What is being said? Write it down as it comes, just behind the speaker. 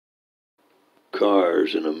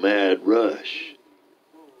cars in a mad rush.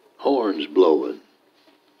 Horns blowing,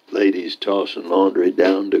 ladies tossing laundry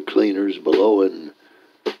down to cleaners below, and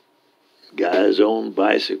guys on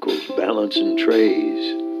bicycles balancing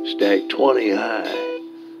trays, stacked 20 high.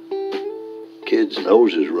 Kids'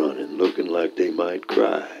 noses running, looking like they might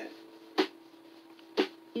cry.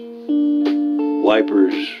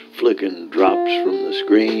 Wipers flicking drops from the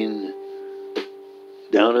screen.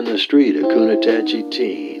 Down in the street, a Kunitachi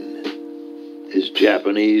teen. His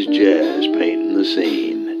Japanese jazz painting the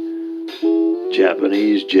scene.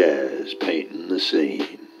 Japanese jazz painting the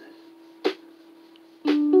scene.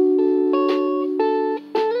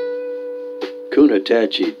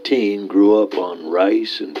 Kunitachi teen grew up on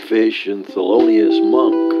rice and fish and Thelonious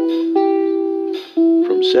Monk.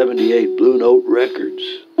 From 78 Blue Note records,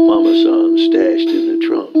 Mama-san stashed in the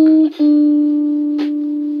trunk.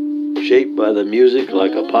 Shaped by the music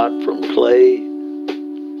like a pot from clay,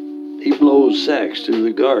 he blows sax through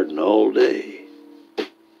the garden all day,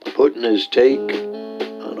 putting his take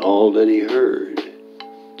on all that he heard.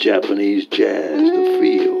 Japanese jazz, the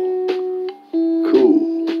feel,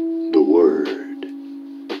 cool, the word.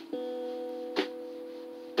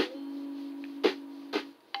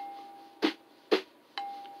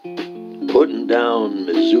 Putting down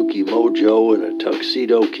Mizuki Mojo in a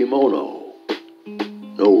tuxedo kimono.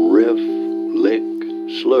 No riff, lick,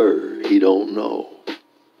 slur, he don't know.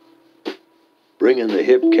 Bringing the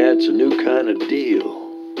hip cats a new kind of deal.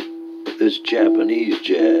 This Japanese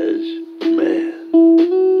jazz, man,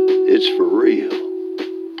 it's for real.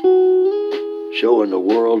 Showing the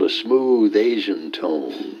world a smooth Asian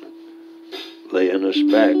tone, laying us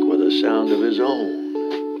back with a sound of his own.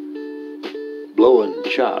 Blowing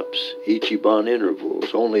chops, Ichiban intervals,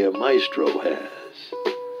 only a maestro has.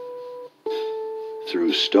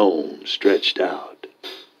 Through stone stretched out,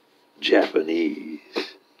 Japanese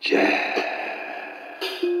jazz.